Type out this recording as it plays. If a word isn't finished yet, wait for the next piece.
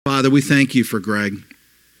Father, we thank you for Greg.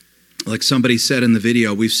 Like somebody said in the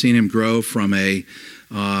video, we've seen him grow from a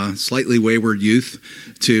slightly wayward youth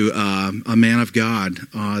to a man of God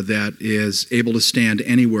that is able to stand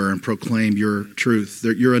anywhere and proclaim your truth.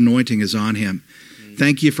 Your anointing is on him.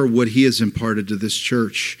 Thank you for what he has imparted to this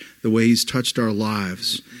church, the way he's touched our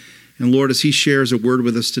lives. And Lord, as he shares a word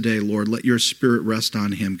with us today, Lord, let your spirit rest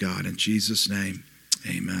on him, God. In Jesus' name,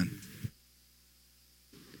 amen.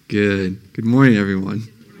 Good morning, everyone.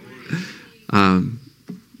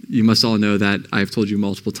 You must all know that I've told you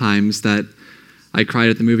multiple times that I cried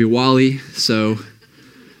at the movie WALL-E, so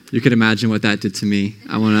you can imagine what that did to me.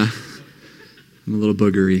 I'm a little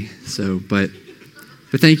boogery, but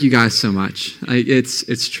thank you guys so much.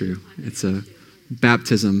 It's true. It's a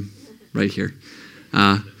baptism right here.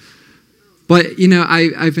 But,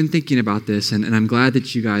 I've been thinking about this, and I'm glad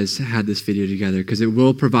that you guys had this video together because it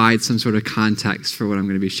will provide some sort of context for what I'm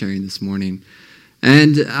going to be sharing this morning.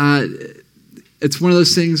 And it's one of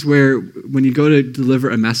those things where when you go to deliver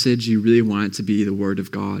a message, you really want it to be the Word of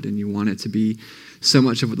God, and you want it to be so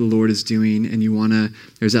much of what the Lord is doing, and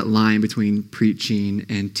there's that line between preaching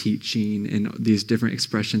and teaching and these different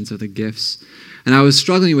expressions of the gifts. And I was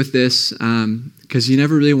struggling with this because you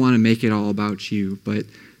never really want to make it all about you, but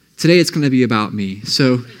today it's going to be about me.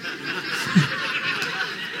 So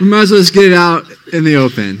we might as well just get it out in the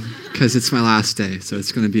open because it's my last day, so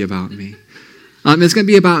it's going to be about me. It's going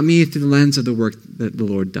to be about me through the lens of the work that the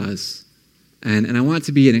Lord does. And I want it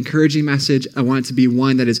to be an encouraging message. I want it to be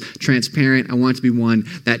one that is transparent. I want it to be one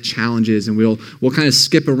that challenges. And we'll kind of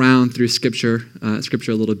skip around through Scripture a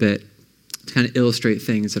little bit to kind of illustrate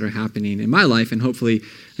things that are happening in my life and hopefully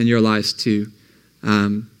in your lives too.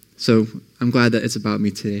 So I'm glad that it's about me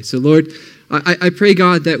today. So Lord, I pray,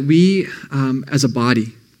 God, that we as a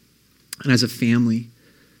body and as a family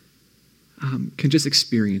can just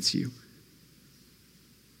experience you.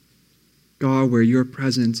 God, where your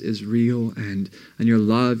presence is real and your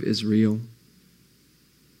love is real.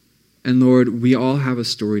 And Lord, we all have a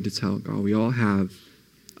story to tell, God. We all have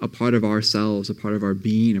a part of ourselves, a part of our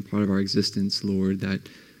being, a part of our existence, Lord, that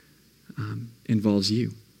involves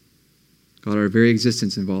you. God, our very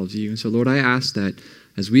existence involves you. And so, Lord, I ask that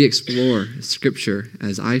as we explore Scripture,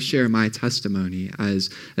 as I share my testimony, as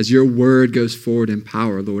your word goes forward in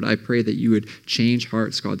power, Lord, I pray that you would change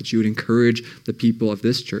hearts, God, that you would encourage the people of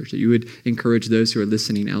this church, that you would encourage those who are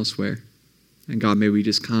listening elsewhere. And God, may we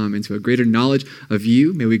just come into a greater knowledge of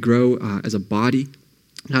you. May we grow as a body,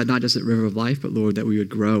 not just at River of Life, but Lord, that we would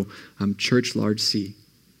grow Church Large C.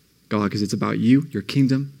 God, because it's about you, your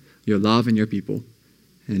kingdom, your love, and your people.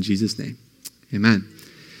 And in Jesus' name, amen.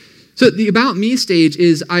 So the About Me stage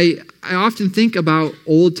is I often think about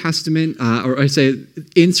Old Testament, or I say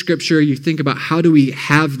in Scripture, you think about how do we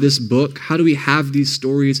have this book? How do we have these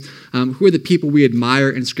stories? Who are the people we admire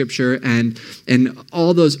in Scripture? And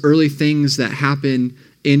all those early things that happen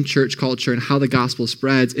in church culture and how the gospel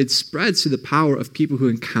spreads. It spreads through the power of people who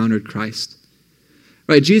encountered Christ.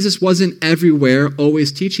 Right? Jesus wasn't everywhere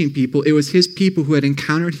always teaching people. It was his people who had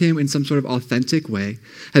encountered him in some sort of authentic way,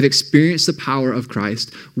 have experienced the power of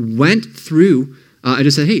Christ, went through and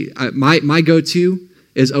just said, hey, my go-to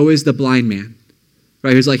is always the blind man.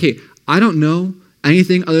 Right? He's like, hey, I don't know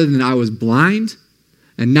anything other than I was blind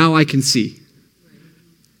and now I can see.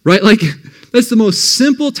 Right? Like, that's the most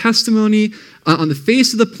simple testimony on the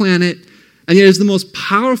face of the planet, and yet it's the most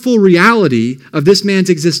powerful reality of this man's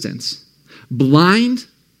existence. Blind,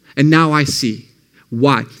 and now I see.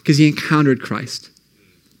 Why? Because he encountered Christ.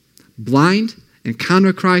 Blind,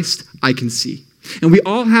 encounter Christ, I can see. And we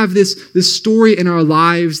all have this story in our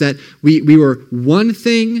lives that we were one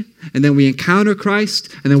thing, and then we encounter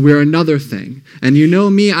Christ, and then we're another thing. And you know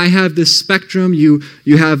me, I have this spectrum.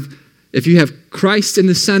 If you have Christ in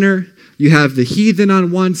the center, you have the heathen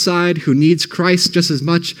on one side who needs Christ just as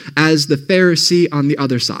much as the Pharisee on the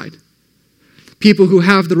other side. People who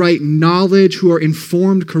have the right knowledge, who are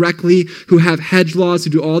informed correctly, who have hedge laws, who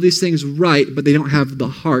do all these things right, but they don't have the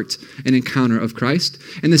heart and encounter of Christ.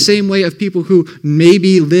 In the same way of people who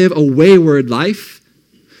maybe live a wayward life,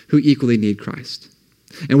 who equally need Christ.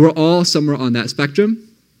 And we're all somewhere on that spectrum.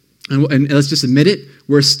 And let's just admit it,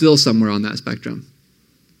 we're still somewhere on that spectrum,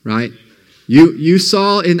 right? You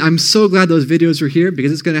saw, and I'm so glad those videos were here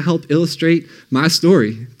because it's going to help illustrate my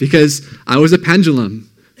story. Because I was a pendulum.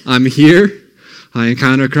 I'm here. I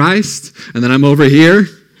encounter Christ, and then I'm over here,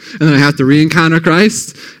 and then I have to re-encounter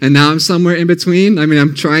Christ, and now I'm somewhere in between. I mean,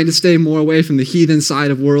 I'm trying to stay more away from the heathen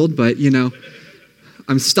side of world, but,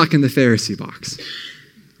 I'm stuck in the Pharisee box,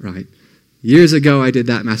 right? Years ago, I did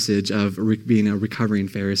that message of being a recovering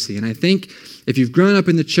Pharisee, and I think if you've grown up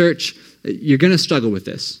in the church, you're going to struggle with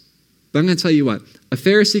this, But I'm going to tell you what, a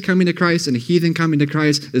Pharisee coming to Christ and a heathen coming to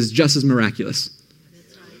Christ is just as miraculous.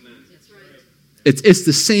 That's right. That's right. It's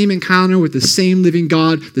the same encounter with the same living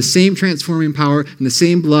God, the same transforming power, and the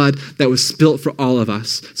same blood that was spilt for all of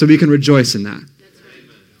us. So we can rejoice in that. That's right.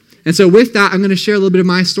 And so with that, I'm going to share a little bit of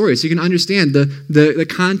my story so you can understand the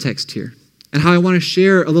context here and how I want to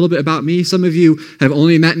share a little bit about me. Some of you have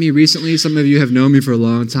only met me recently. Some of you have known me for a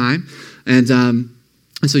long time. And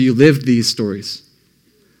so you lived these stories.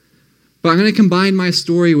 But I'm going to combine my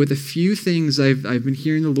story with a few things I've been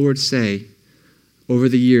hearing the Lord say over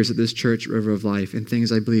the years at this church, River of Life, and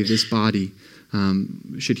things I believe this body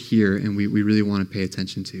should hear and we really want to pay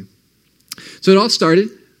attention to. So it all started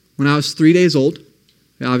when I was 3 days old.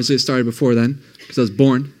 Obviously, it started before then because I was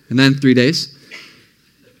born, and then 3 days.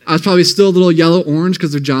 I was probably still a little yellow-orange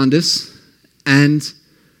because of jaundice, and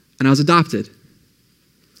I was adopted.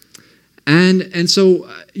 And so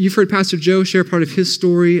you've heard Pastor Joe share part of his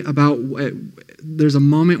story about there's a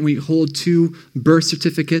moment when you hold 2 birth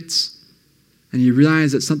certificates and you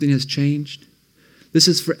realize that something has changed. This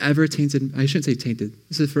is forever tainted. I shouldn't say tainted.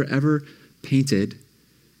 This is forever painted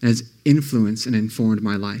and has influenced and informed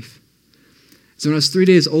my life. So when I was 3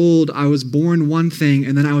 days old, I was born one thing,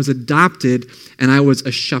 and then I was adopted, and I was a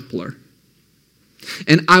Shepler.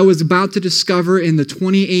 And I was about to discover in the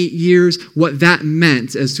 28 years what that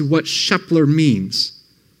meant as to what Shepler means,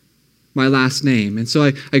 my last name. And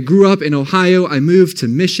so I grew up in Ohio. I moved to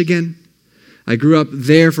Michigan. I grew up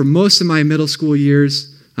there for most of my middle school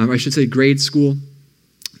years, I should say grade school.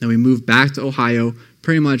 Then we moved back to Ohio,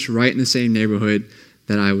 pretty much right in the same neighborhood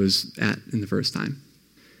that I was at in the first time.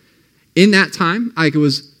 In that time, I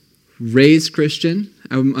was raised Christian.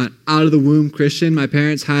 I'm an out-of-the-womb Christian. My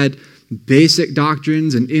parents had basic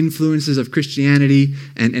doctrines and influences of Christianity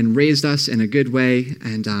and raised us in a good way.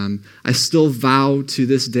 And I still vow to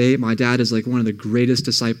this day, my dad is like one of the greatest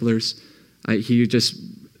disciplers. I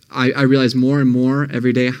realize more and more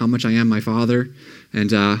every day how much I am my father.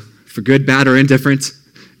 And for good, bad, or indifferent,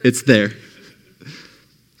 it's there.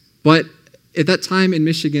 But at that time in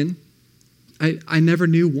Michigan, I never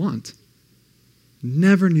knew want.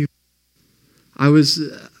 Never knew.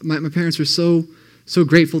 My parents were so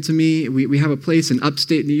grateful to me. We have a place in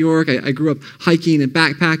upstate New York. I grew up hiking and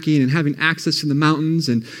backpacking and having access to the mountains.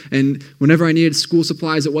 And whenever I needed school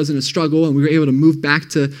supplies, it wasn't a struggle. And we were able to move back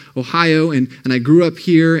to Ohio. And I grew up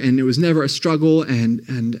here, and it was never a struggle.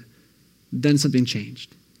 And then something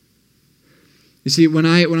changed. You see, when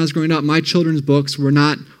I was growing up, my children's books were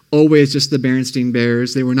not always just the Berenstain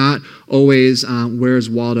Bears. They were not always Where's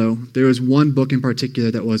Waldo. There was one book in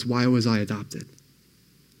particular that was Why Was I Adopted?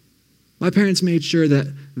 My parents made sure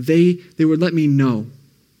that they would let me know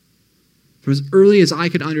from as early as I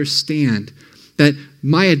could understand that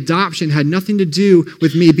my adoption had nothing to do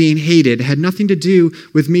with me being hated. It had nothing to do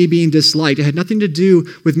with me being disliked. It had nothing to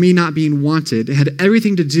do with me not being wanted. It had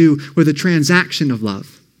everything to do with a transaction of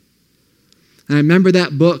love. And I remember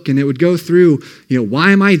that book, and it would go through,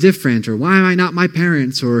 why am I different, or why am I not my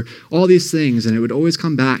parents, or all these things, and it would always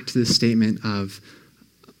come back to this statement of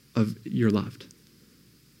you're loved.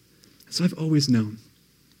 So I've always known.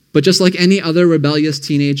 But just like any other rebellious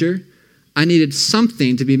teenager, I needed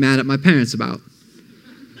something to be mad at my parents about.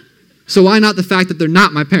 So why not the fact that they're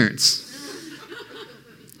not my parents?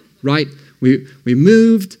 Right? We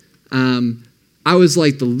moved. I was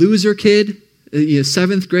like the loser kid.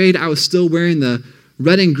 7th grade, I was still wearing the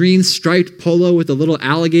red and green striped polo with a little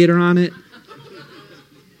alligator on it.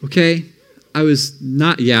 Okay? I was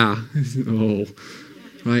not,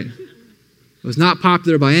 right? I was not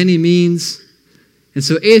popular by any means. And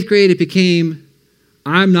so 8th grade, it became,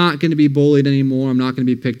 I'm not going to be bullied anymore. I'm not going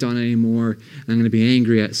to be picked on anymore. I'm going to be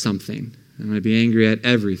angry at something. I'm going to be angry at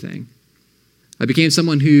everything. I became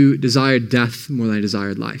someone who desired death more than I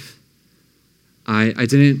desired life. I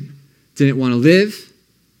didn't want to live.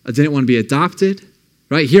 I didn't want to be adopted.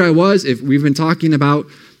 Right? Here I was. If we've been talking about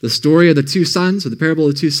the story of the 2 sons, or the parable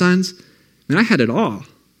of the 2 sons, and I had it all.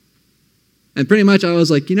 And pretty much I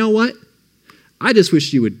was like, you know what? I just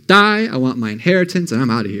wish you would die. I want my inheritance, and I'm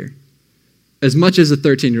out of here. As much as a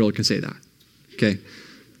 13-year-old can say that. Okay?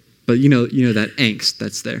 But you know that angst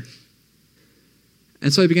that's there.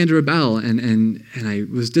 And so I began to rebel, and I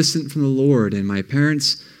was distant from the Lord, and my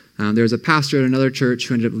parents, there was a pastor at another church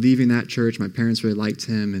who ended up leaving that church. My parents really liked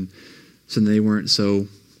him, and so they weren't so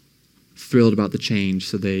thrilled about the change,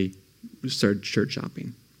 so they started church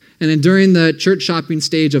shopping. And then during the church shopping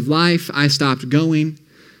stage of life, I stopped going,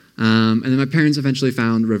 and then my parents eventually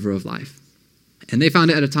found River of Life. And they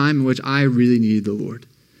found it at a time in which I really needed the Lord.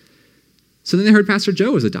 So then they heard Pastor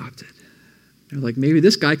Joe was adopted. They're like, maybe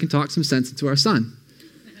this guy can talk some sense into our son.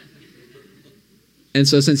 And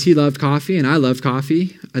so since he loved coffee and I loved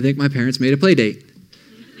coffee, I think my parents made a play date.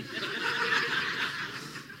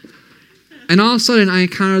 And all of a sudden, I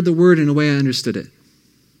encountered the word in a way I understood it.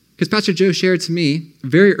 Because Pastor Joe shared to me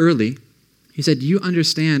very early, he said, you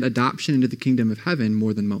understand adoption into the kingdom of heaven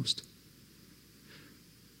more than most.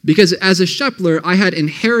 Because as a Shepler, I had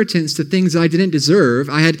inheritance to things that I didn't deserve.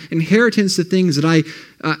 I had inheritance to things that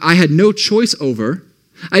I had no choice over.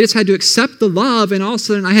 I just had to accept the love, and all of a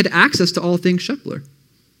sudden, I had access to all things Shepler.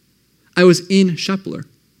 I was in Shepler.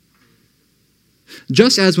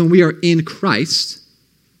 Just as when we are in Christ,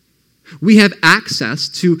 we have access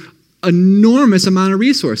to enormous amount of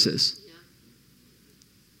resources.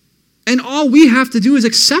 And all we have to do is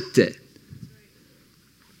accept it.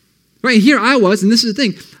 Right, here I was, and this is the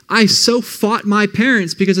thing. I so fought my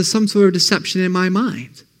parents because of some sort of deception in my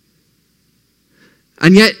mind.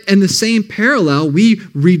 And yet, in the same parallel, we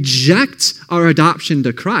reject our adoption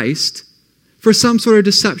to Christ for some sort of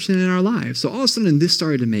deception in our lives. So all of a sudden, this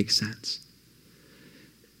started to make sense.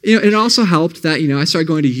 You know, it also helped that, I started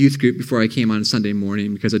going to youth group before I came on Sunday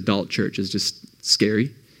morning because adult church is just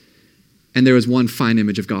scary. And there was one fine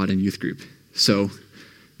image of God in youth group. So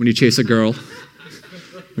when you chase a girl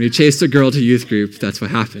to youth group, that's what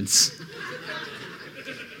happens.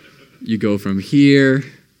 You go from here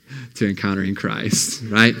to encountering Christ,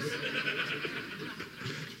 right?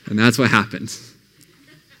 And that's what happened.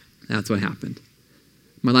 That's what happened.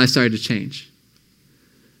 My life started to change.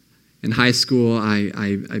 In high school,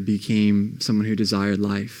 I became someone who desired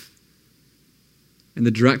life in the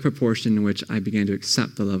direct proportion in which I began to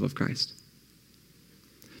accept the love of Christ.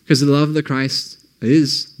 Because the love of the Christ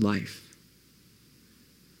is life.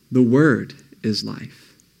 The Word is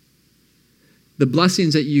life. The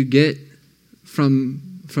blessings that you get from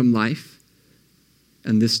life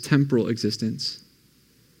and this temporal existence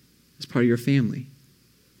is part of your family.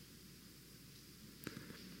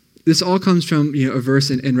 This all comes from a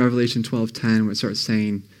verse in Revelation 12:10 where it starts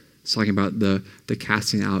saying, it's talking about the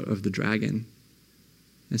casting out of the dragon.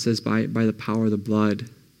 It says, by the power of the blood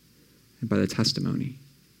and by the testimony.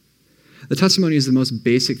 The testimony is the most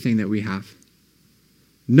basic thing that we have.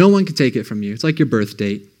 No one can take it from you. It's like your birth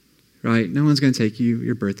date, right? No one's going to take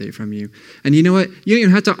your birth date from you. And you know what? You don't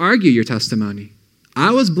even have to argue your testimony.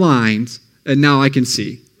 I was blind, and now I can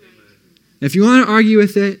see. If you want to argue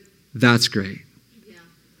with it, that's great.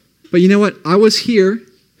 But you know what? I was here,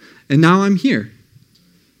 and now I'm here.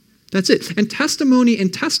 That's it. And testimony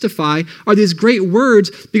and testify are these great words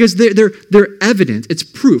because they're evident. It's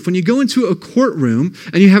proof. When you go into a courtroom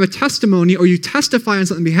and you have a testimony or you testify on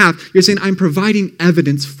something behalf, you're saying, I'm providing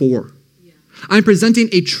evidence for. Yeah. I'm presenting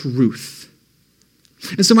a truth.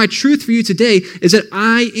 And so my truth for you today is that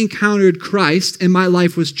I encountered Christ and my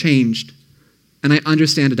life was changed. And I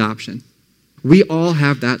understand adoption. We all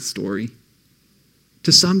have that story.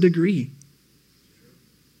 To some degree.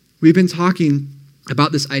 We've been talking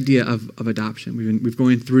about this idea of adoption. We've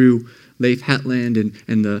going through Leif Hetland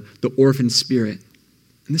and the orphan spirit.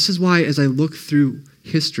 And this is why as I look through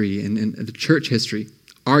history and the church history,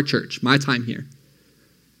 our church, my time here,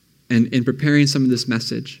 and in preparing some of this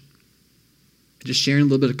message, just sharing a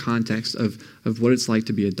little bit of context of what it's like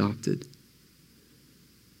to be adopted.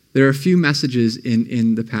 There are a few messages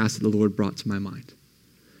in the past that the Lord brought to my mind.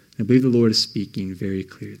 I believe the Lord is speaking very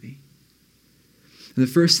clearly. And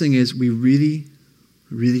the first thing is we really,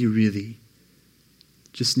 really, really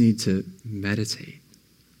just need to meditate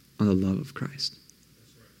on the love of Christ.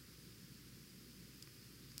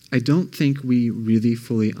 I don't think we really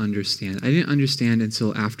fully understand. I didn't understand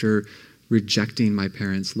until after rejecting my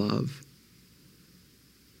parents' love.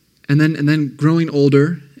 And then growing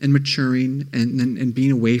older and maturing and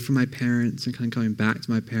being away from my parents and kind of coming back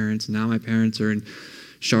to my parents. Now my parents are in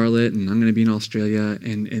Charlotte, and I'm going to be in Australia,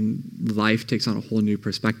 and life takes on a whole new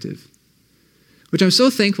perspective. Which I'm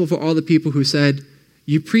so thankful for all the people who said,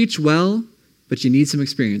 you preach well, but you need some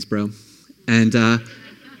experience, bro. And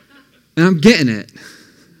I'm getting it.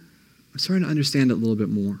 I'm starting to understand it a little bit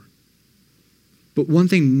more. But one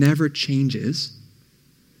thing never changes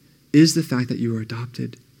is the fact that you are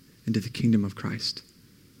adopted into the kingdom of Christ.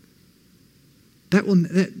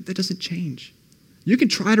 That doesn't change. You can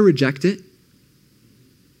try to reject it,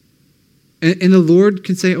 and the Lord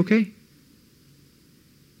can say, okay.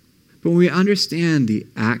 But when we understand the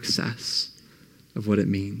access of what it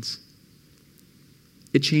means,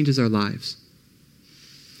 it changes our lives.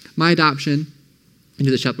 My adoption into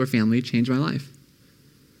the Shepler family changed my life.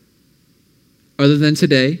 Other than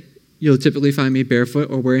today, you'll typically find me barefoot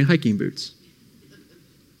or wearing hiking boots.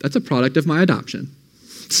 That's a product of my adoption.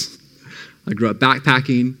 I grew up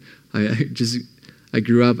backpacking. I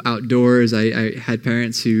grew up outdoors. I had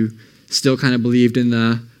parents who Still kind of believed in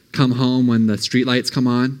the come home when the streetlights come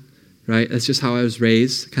on, right? That's just how I was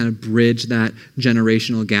raised, kind of bridge that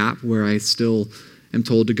generational gap where I still am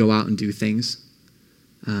told to go out and do things.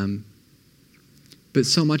 But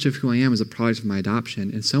so much of who I am is a product of my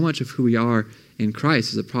adoption, and so much of who we are in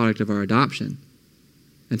Christ is a product of our adoption.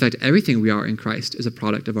 In fact, everything we are in Christ is a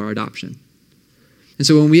product of our adoption. And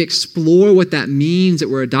so when we explore what that means that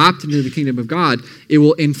we're adopted into the kingdom of God, it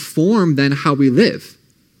will inform then how we live.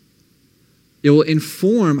 It will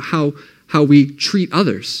inform how we treat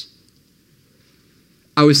others.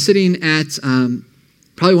 I was sitting at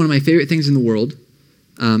probably one of my favorite things in the world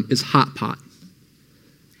is hot pot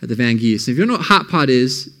at the Van Geese. If you don't know what hot pot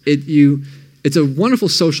is, it's a wonderful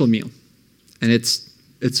social meal, and it's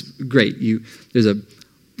great. There's a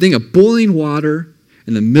thing of boiling water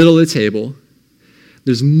in the middle of the table.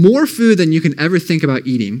 There's more food than you can ever think about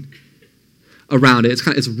eating around it.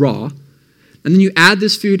 It's raw. And then you add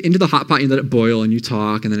this food into the hot pot, and you let it boil, and you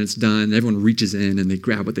talk, and then it's done. And everyone reaches in, and they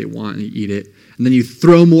grab what they want, and you eat it. And then you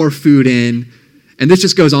throw more food in, and this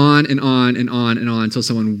just goes on and on and on and on until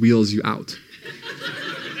someone wheels you out.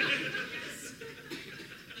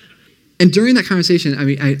 And during that conversation, I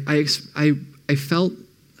mean, I felt,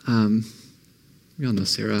 we all know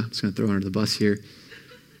Sarah. I'm just going to throw her under the bus here.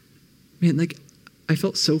 Man, I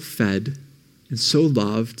felt so fed and so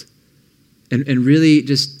loved, and really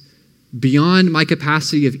just beyond my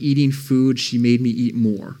capacity of eating food, she made me eat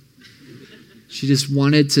more. She just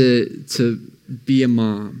wanted to be a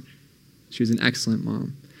mom. She was an excellent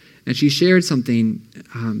mom. And she shared something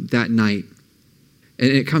that night. And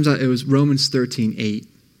it comes out, it was Romans 13:8.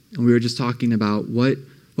 And we were just talking about what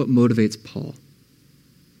motivates Paul.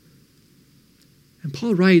 And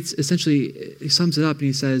Paul writes, essentially, he sums it up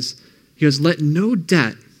and he goes, let no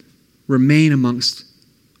debt remain amongst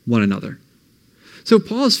one another. So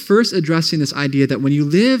Paul is first addressing this idea that when you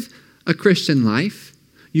live a Christian life,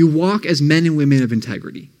 you walk as men and women of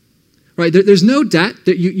integrity. Right? There's no debt.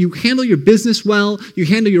 That you handle your business well, you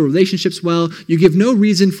handle your relationships well, you give no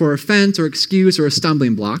reason for offense or excuse or a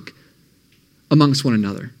stumbling block amongst one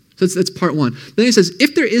another. So that's part one. Then he says,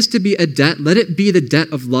 if there is to be a debt, let it be the debt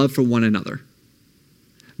of love for one another.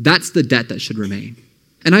 That's the debt that should remain.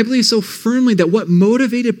 And I believe so firmly that what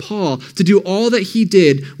motivated Paul to do all that he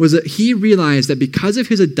did was that he realized that because of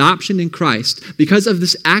his adoption in Christ, because of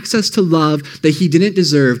this access to love that he didn't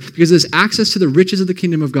deserve, because of this access to the riches of the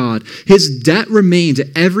kingdom of God, his debt remained to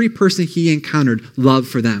every person he encountered love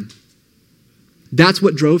for them. That's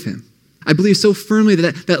what drove him. I believe so firmly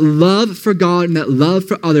that love for God and that love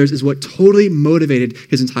for others is what totally motivated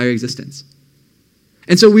his entire existence.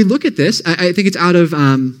 And so we look at this. I think it's out of...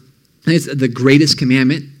 I think it's the greatest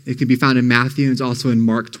commandment. It can be found in Matthew, and it's also in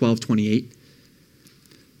Mark 12:28.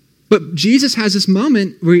 But Jesus has this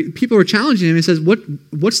moment where people are challenging him. He says,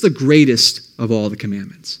 what's the greatest of all the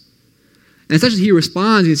commandments? And essentially he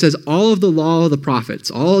responds, and he says, all of the law of the prophets,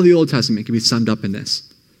 all of the Old Testament can be summed up in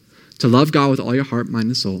this. To love God with all your heart, mind,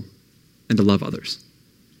 and soul, and to love others.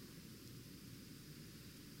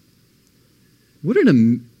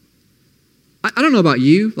 I don't know about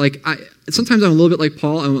you. Sometimes I'm a little bit like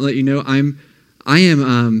Paul. I want to let you know I'm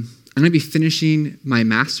going to be finishing my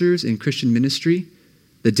master's in Christian ministry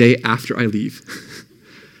the day after I leave,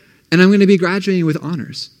 and I'm going to be graduating with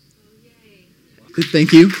honors. Oh, yay.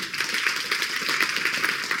 Thank you.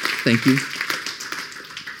 Thank you.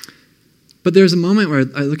 But there's a moment where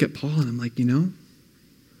I look at Paul and I'm like,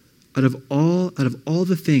 out of all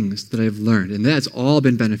the things that I've learned, and that's all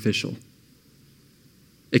been beneficial.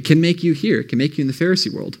 It can make you here. It can make you in the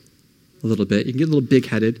Pharisee world a little bit. You can get a little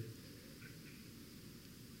big-headed.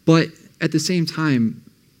 But at the same time,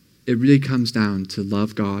 it really comes down to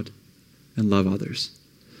love God and love others.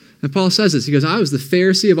 And Paul says this. He goes, I was the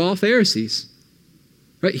Pharisee of all Pharisees.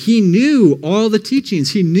 Right? He knew all the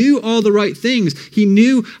teachings. He knew all the right things. He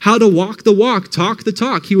knew how to walk the walk, talk the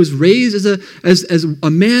talk. He was raised as a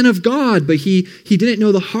man of God, but he didn't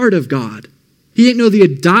know the heart of God. He didn't know the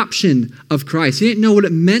adoption of Christ. He didn't know what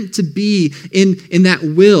it meant to be in that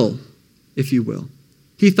will, if you will.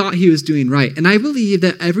 He thought he was doing right. And I believe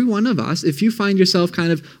that every one of us, if you find yourself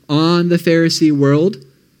kind of on the Pharisee world,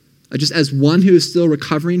 just as one who is still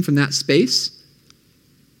recovering from that space,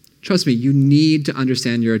 trust me, you need to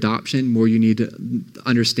understand your adoption more. You need to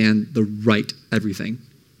understand the right everything.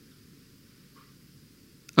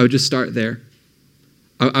 I would just start there.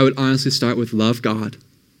 I would honestly start with love God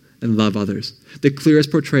and love others. The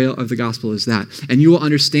clearest portrayal of the gospel is that. And you will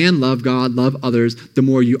understand love God, love others, the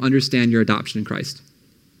more you understand your adoption in Christ.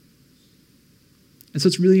 And so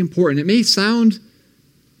it's really important. It may sound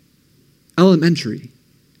elementary.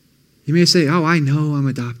 You may say, oh, I know I'm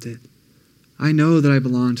adopted. I know that I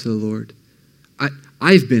belong to the Lord.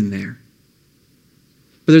 I've been there.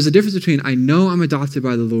 But there's a difference between I know I'm adopted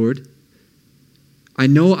by the Lord, I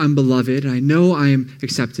know I'm beloved, and I know I am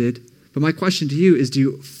accepted. But my question to you is, do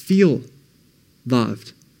you feel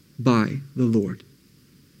loved by the Lord?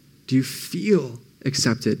 Do you feel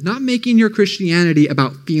accepted? Not making your Christianity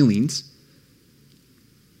about feelings.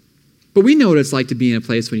 But we know what it's like to be in a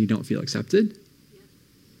place when you don't feel accepted.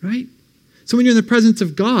 Right? So when you're in the presence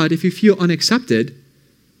of God, if you feel unaccepted,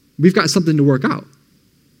 we've got something to work out.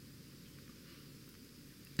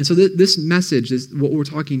 And so this message is what we're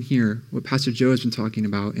talking here, what Pastor Joe has been talking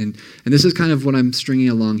about, and this is kind of what I'm stringing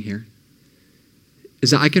along here, is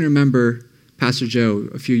that I can remember Pastor Joe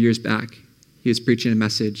a few years back. He was preaching a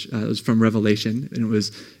message. It was from Revelation, and it was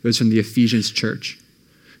from the Ephesians church,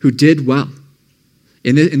 who did well.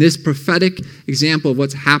 In this prophetic example of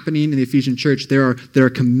what's happening in the Ephesian church, there are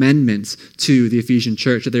commendments to the Ephesian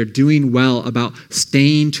church, that they're doing well about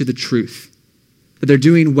staying to the truth, that they're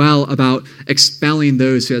doing well about expelling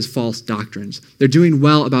those who has false doctrines. They're doing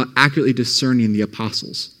well about accurately discerning the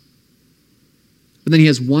apostles. But then he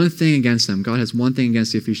has one thing against them. God has one thing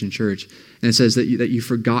against the Ephesian church, and it says that you've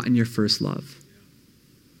forgotten your first love,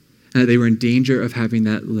 and that they were in danger of having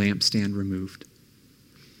that lampstand removed.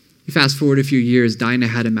 You fast forward a few years, Dinah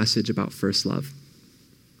had a message about first love.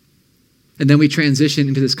 And then we transition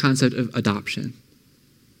into this concept of adoption.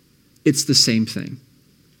 It's the same thing.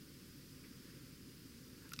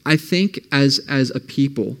 I think as a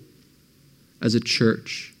people, as a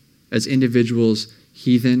church, as individuals,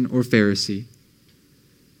 heathen or Pharisee,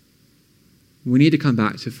 we need to come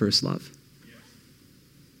back to first love.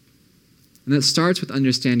 And that starts with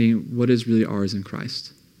understanding what is really ours in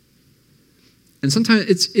Christ. And sometimes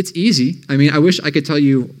it's easy. I mean, I wish I could tell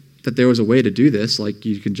you that there was a way to do this, like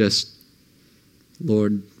you can just,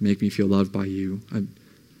 Lord, make me feel loved by you.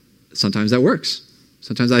 Sometimes that works.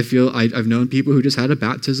 Sometimes I feel I've known people who just had a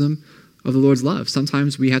baptism of the Lord's love.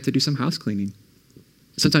 Sometimes we have to do some house cleaning.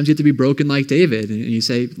 Sometimes you have to be broken like David, and you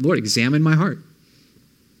say, Lord, examine my heart.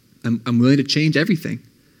 I'm willing to change everything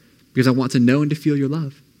because I want to know and to feel your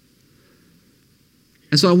love.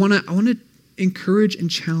 And so I want to encourage and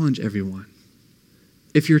challenge everyone.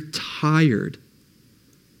 If you're tired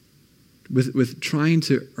with trying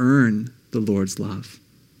to earn the Lord's love,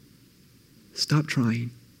 stop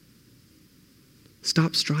trying.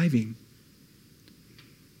 Stop striving.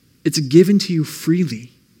 It's given to you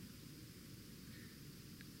freely.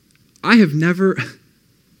 I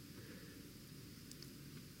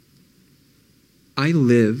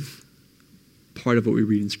live part of what we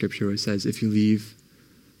read in Scripture where it says, if you leave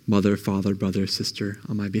mother, father, brother, sister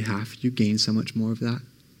on my behalf, you gain so much more of that.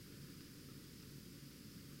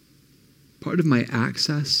 Part of my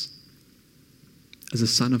access as a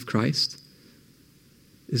son of Christ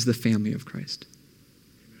is the family of Christ.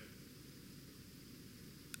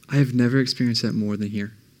 I have never experienced that more than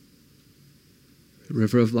here. The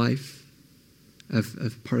river of life, of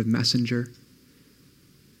part of Messenger.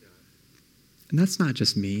 And that's not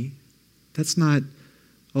just me. That's not,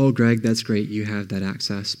 oh, Greg, that's great. You have that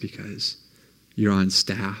access because you're on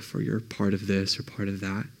staff or you're part of this or part of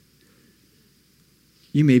that.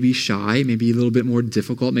 You may be shy, maybe a little bit more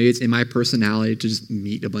difficult. Maybe it's in my personality to just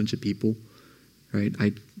meet a bunch of people, right?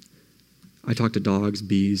 I talk to dogs,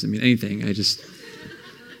 bees, anything.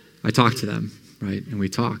 I talk to them, right? And we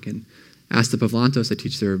talk. And ask the Pavlantos, I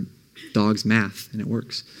teach their dogs math, and it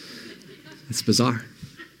works. It's bizarre.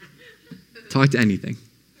 Talk to anything.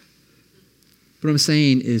 But what I'm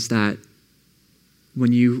saying is that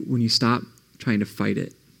when you stop trying to fight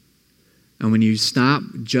it, and when you stop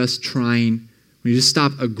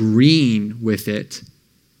agreeing with it,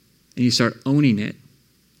 and you start owning it,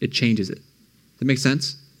 it changes it. Does that make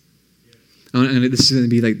sense? And this is going to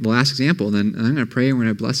be like the last example, and then I'm going to pray, and we're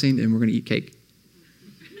going to have blessing, and we're going to eat cake.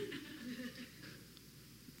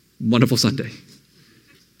 Wonderful Sunday.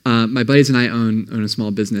 My buddies and I own a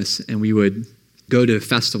small business, and we would go to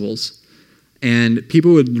festivals, and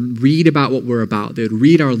people would read about what we're about. They would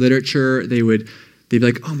read our literature. They'd be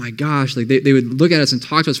like, oh my gosh. Like they would look at us and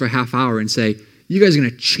talk to us for a half hour and say, you guys are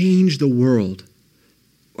going to change the world.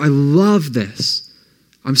 I love this.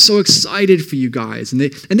 I'm so excited for you guys. And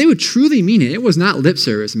they would truly mean it. It was not lip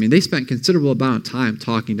service. They spent considerable amount of time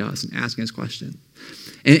talking to us and asking us questions.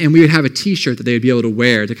 And we would have a t-shirt that they would be able to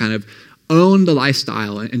wear to kind of own the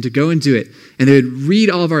lifestyle and to go and do it. And they would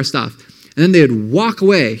read all of our stuff. And then they would walk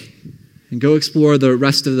away and go explore the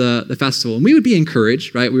rest of the festival. And we would be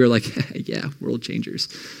encouraged, right? We were like, yeah, world changers,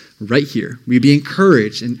 right here. We'd be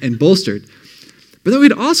encouraged and bolstered. But then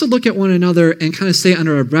we'd also look at one another and kind of say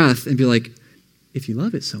under our breath and be like, if you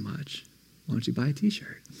love it so much, why don't you buy a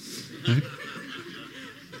t-shirt? Right?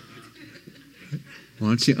 Why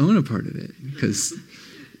don't you own a part of it? Because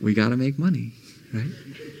we got to make money, right?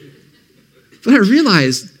 But I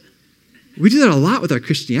realized we do that a lot with our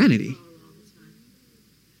Christianity.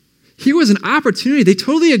 Here was an opportunity. They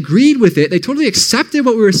totally agreed with it. They totally accepted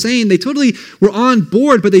what we were saying. They totally were on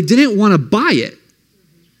board, but they didn't want to buy it.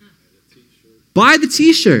 Buy the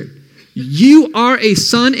t-shirt. You are a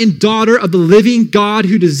son and daughter of the living God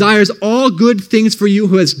who desires all good things for you,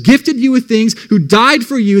 who has gifted you with things, who died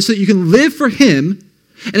for you so that you can live for him,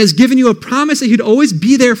 and has given you a promise that he'd always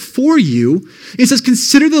be there for you. He says,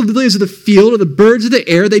 consider the lilies of the field or the birds of the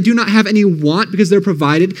air. They do not have any want because they're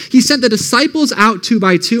provided. He sent the disciples out 2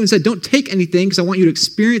 by 2 and said, don't take anything because I want you to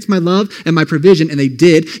experience my love and my provision. And they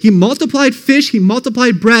did. He multiplied fish. He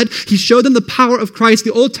multiplied bread. He showed them the power of Christ.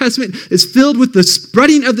 The Old Testament is filled with the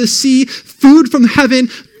spreading of the sea, food from heaven,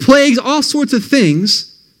 plagues, all sorts of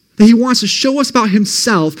things that he wants to show us about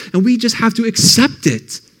himself. And we just have to accept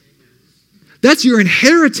it. That's your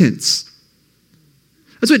inheritance.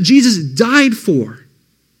 That's what Jesus died for.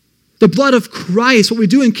 The blood of Christ, what we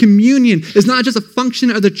do in communion, is not just a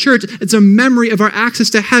function of the church. It's a memory of our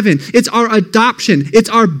access to heaven. It's our adoption. It's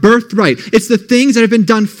our birthright. It's the things that have been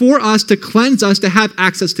done for us to cleanse us to have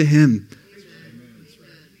access to him.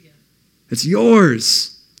 It's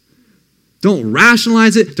yours. Don't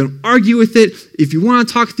rationalize it. Don't argue with it. If you want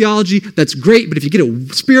to talk theology, that's great. But if you get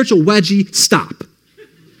a spiritual wedgie, stop.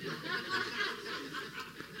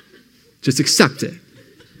 Just accept it.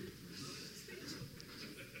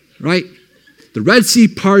 Right? The Red Sea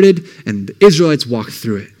parted and the Israelites walked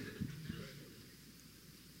through it.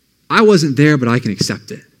 I wasn't there, but I can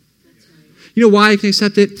accept it. You know why I can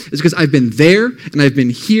accept it? It's because I've been there and I've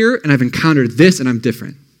been here and I've encountered this and I'm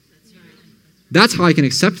different. That's how I can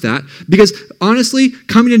accept that. Because honestly,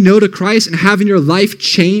 coming to know to Christ and having your life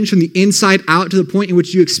change from the inside out to the point in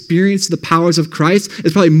which you experience the powers of Christ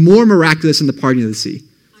is probably more miraculous than the parting of the sea.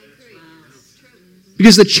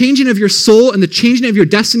 Because the changing of your soul and the changing of your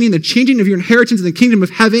destiny and the changing of your inheritance in the kingdom of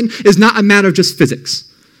heaven is not a matter of just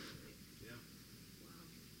physics.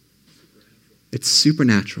 It's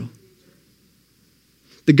supernatural.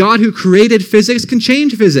 The God who created physics can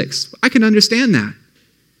change physics. I can understand that.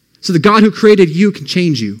 So the God who created you can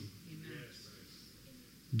change you.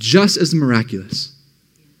 Just as miraculous.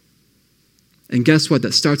 And guess what?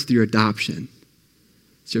 That starts with your adoption.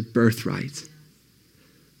 It's your birthright.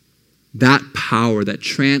 That power, that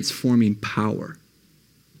transforming power,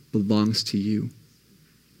 belongs to you.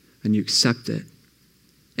 And you accept it.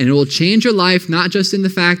 And it will change your life, not just in the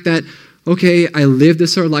fact that, okay, I live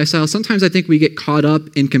this sort of lifestyle. Sometimes I think we get caught up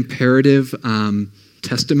in comparative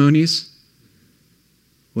testimonies.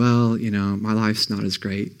 Well, you know, my life's not as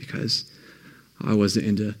great because I wasn't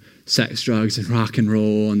into sex, drugs, and rock and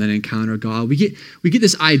roll, and then encounter God. We get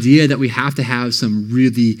this idea that we have to have some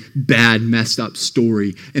really bad, messed up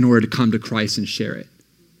story in order to come to Christ and share it.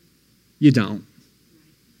 You don't.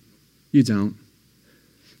 You don't.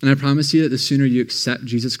 And I promise you that the sooner you accept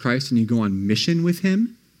Jesus Christ and you go on mission with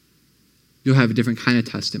him, you'll have a different kind of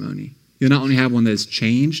testimony. You'll not only have one that has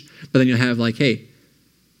changed, but then you'll have like, hey,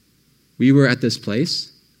 we were at this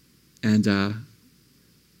place, and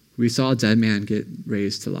we saw a dead man get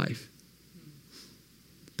raised to life.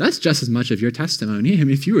 That's just as much of your testimony. I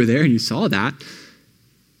mean, if you were there and you saw that,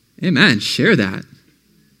 amen, share that.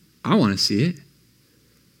 I want to see it.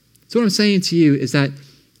 So what I'm saying to you is that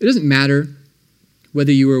it doesn't matter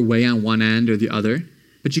whether you were way on one end or the other,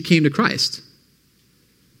 but you came to Christ.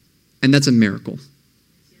 And that's a miracle.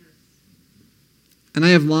 And I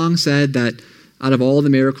have long said that out of all the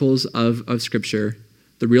miracles of Scripture,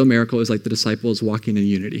 the real miracle is like the disciples walking in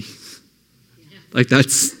unity. Like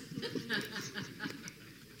that's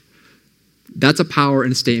a power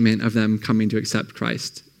and a statement of them coming to accept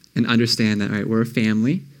Christ and understand that, all right, we're a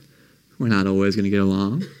family. We're not always going to get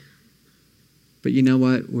along. But you know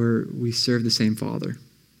what? We serve the same Father.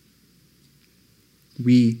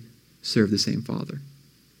 We serve the same Father.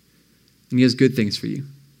 And he has good things for you.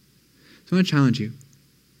 So I want to challenge you.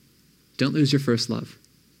 Don't lose your first love.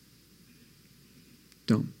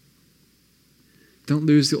 Don't. Don't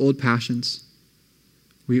lose the old passions.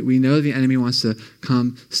 We know the enemy wants to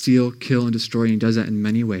come, steal, kill, and destroy, and he does that in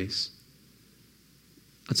many ways.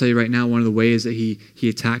 I'll tell you right now, one of the ways that he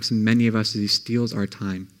attacks many of us is he steals our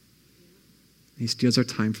time. He steals our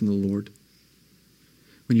time from the Lord.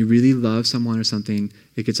 When you really love someone or something,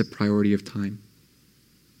 it gets a priority of time.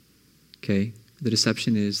 Okay? The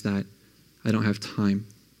deception is that I don't have time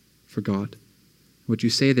for God. What you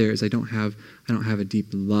say there is I don't have a deep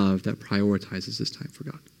love that prioritizes this time for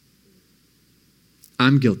God.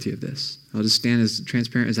 I'm guilty of this. I'll just stand as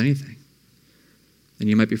transparent as anything. And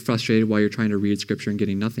you might be frustrated while you're trying to read Scripture and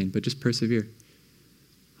getting nothing, but just persevere.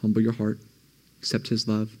 humble your heart, accept his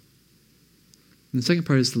love. And the second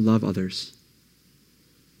part is to love others.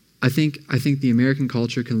 I think the American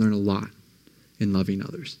culture can learn a lot in loving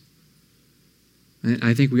others. And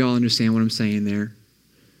I think we all understand what I'm saying there.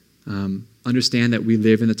 Understand that we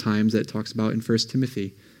live in the times that it talks about in 1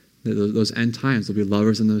 Timothy. Those end times, they'll be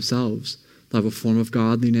lovers in themselves. They'll have a form of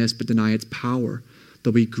godliness but deny its power.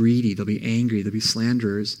 They'll be greedy. They'll be angry. They'll be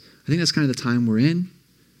slanderers. I think that's kind of the time we're in.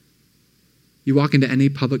 You walk into any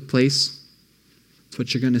public place, that's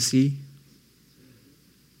what you're going to see.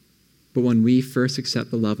 But when we first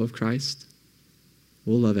accept the love of Christ,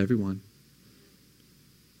 we'll love everyone.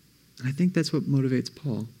 And I think that's what motivates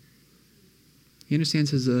Paul. He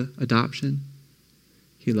understands his adoption.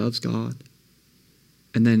 He loves God.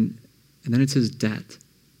 And then it's his debt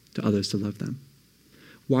to others to love them.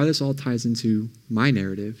 Why this all ties into my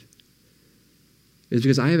narrative is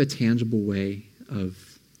because I have a tangible way of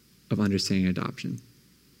understanding adoption.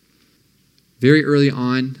 Very early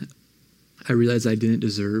on, I realized I didn't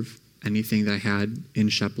deserve anything that I had in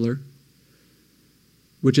Shepler,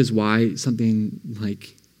 which is why something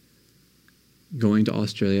like going to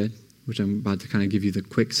Australia, which I'm about to kind of give you the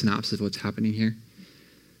quick synopsis of what's happening here.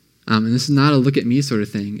 And this is not a look at me sort of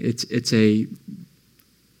thing.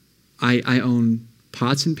 I own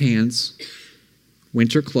pots and pans,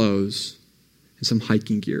 winter clothes, and some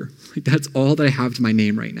hiking gear. Like, that's all that I have to my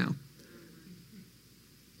name right now.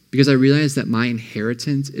 Because I realize that my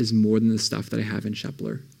inheritance is more than the stuff that I have in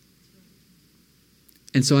Shepler.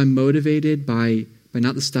 And so I'm motivated by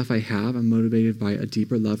not the stuff I have. I'm motivated by a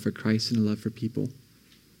deeper love for Christ and a love for people.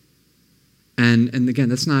 And again,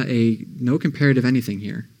 that's not no comparative anything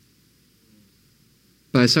here.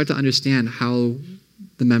 But I start to understand how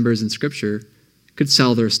the members in Scripture could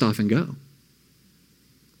sell their stuff and go.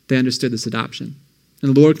 They understood this adoption.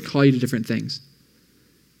 And the Lord can call you to different things.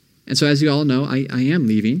 And so as you all know, I am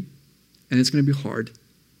leaving, and it's going to be hard.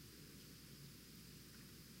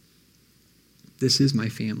 This is my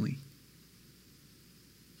family.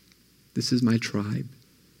 This is my tribe.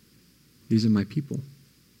 These are my people.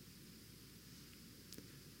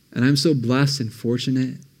 And I'm so blessed and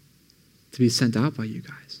fortunate to be sent out by you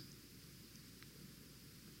guys.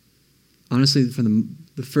 Honestly, from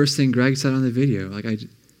the first thing Greg said on the video, like, I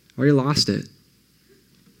already lost it.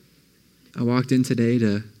 I walked in today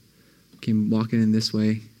came walking in this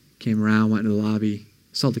way, came around, went into the lobby,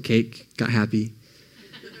 saw the cake, got happy.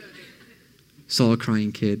 Saw a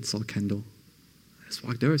crying kid, saw Kendall. I just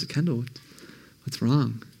walked over, I said, Kendall, what's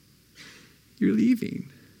wrong? You're leaving.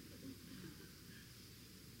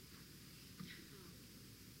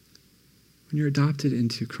 When you're adopted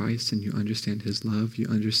into Christ and you understand his love, you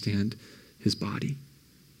understand his body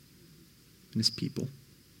and his people.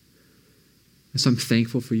 And so I'm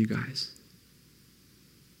thankful for you guys.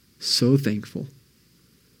 So thankful.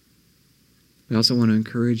 But I also want to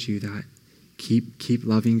encourage you that keep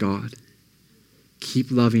loving God.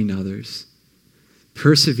 Keep loving others.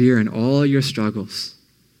 Persevere in all your struggles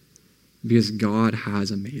because God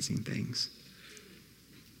has amazing things.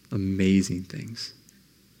 Amazing things.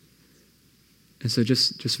 And so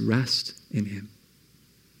just rest in him.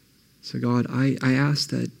 So God, I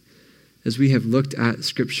ask that as we have looked at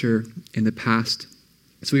Scripture in the past,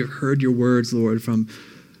 as we have heard your words, Lord, from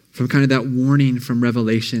kind of that warning from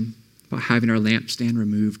Revelation about having our lampstand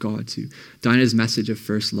removed, God, to Dinah's message of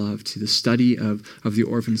first love, to the study of the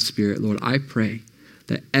orphan spirit, Lord, I pray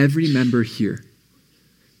that every member here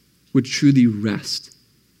would truly rest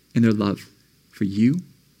in their love for you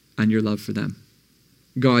and your love for them.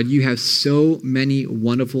 God, you have so many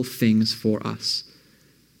wonderful things for us.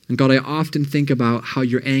 And God, I often think about how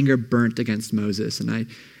your anger burnt against Moses.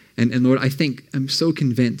 And Lord, I'm so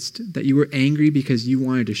convinced that you were angry because you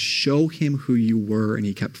wanted to show him who you were and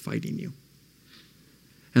he kept fighting you.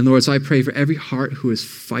 And Lord, so I pray for every heart who is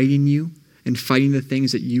fighting you and fighting the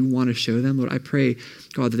things that you want to show them. Lord, I pray,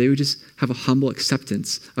 God, that they would just have a humble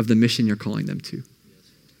acceptance of the mission you're calling them to.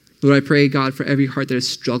 Lord, I pray, God, for every heart that is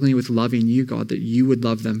struggling with loving you, God, that you would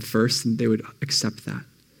love them first and they would accept that.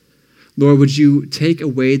 Lord, would you take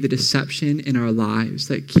away the deception in our lives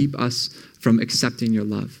that keep us from accepting your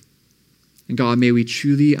love? And God, may we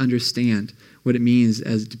truly understand what it means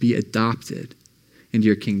as to be adopted into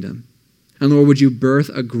your kingdom. And Lord, would you birth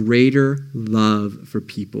a greater love for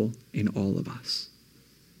people in all of us?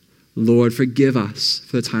 Lord, forgive us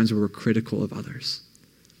for the times where we're critical of others.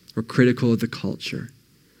 We're critical of the culture.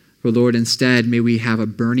 But Lord, instead, may we have a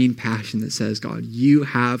burning passion that says, God, you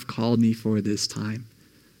have called me for this time.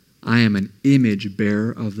 I am an image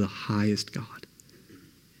bearer of the highest God.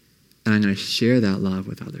 And I'm going to share that love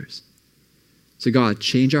with others. So God,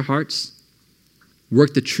 change our hearts,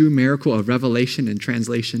 Work the true miracle of revelation and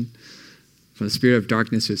translation from the spirit of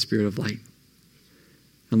darkness to the spirit of light.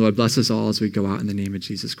 And Lord, bless us all as we go out in the name of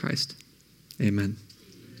Jesus Christ. Amen.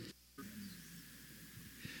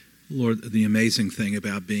 Lord, the amazing thing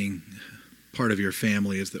about being part of your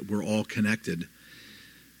family is that we're all connected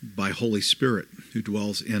by Holy Spirit who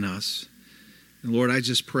dwells in us. And Lord, I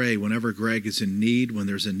just pray whenever Greg is in need, when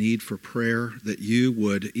there's a need for prayer, that you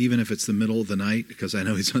would, even if it's the middle of the night, because I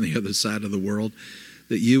know he's on the other side of the world,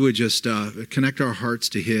 that you would just connect our hearts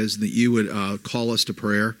to his, that you would call us to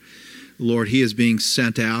prayer. Lord, he is being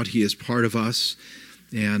sent out. He is part of us.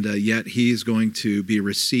 And yet he is going to be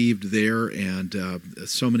received there, and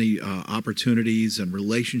so many opportunities and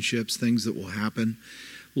relationships, things that will happen.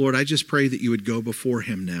 Lord, I just pray that you would go before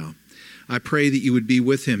him now. I pray that you would be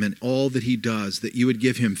with him in all that he does, that you would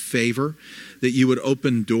give him favor, that you would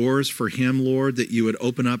open doors for him, Lord, that you would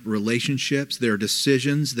open up relationships. There are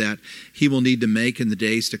decisions that he will need to make in the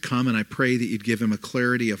days to come, and I pray that you'd give him a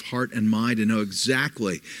clarity of heart and mind to know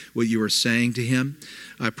exactly what you are saying to him.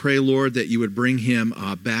 I pray, Lord, that you would bring him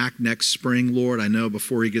back next spring, Lord. I know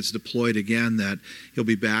before he gets deployed again that he'll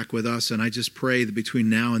be back with us, and I just pray that between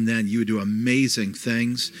now and then you would do amazing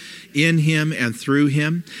things in him and through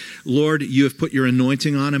him. Lord, you have put your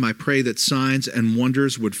anointing on him. I pray that signs and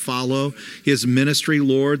wonders would follow his ministry,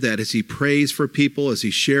 Lord, that as he prays for people, as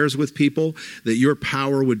he shares with people, that your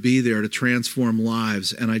power would be there to transform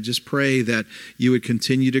lives. And I just pray that you would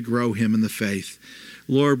continue to grow him in the faith.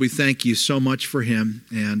 Lord, we thank you so much for him,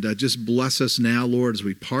 and just bless us now, Lord, as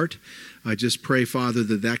we part. I just pray, Father,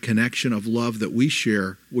 that that connection of love that we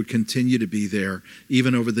share would continue to be there,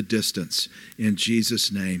 even over the distance. In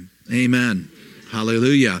Jesus' name, amen.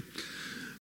 Hallelujah.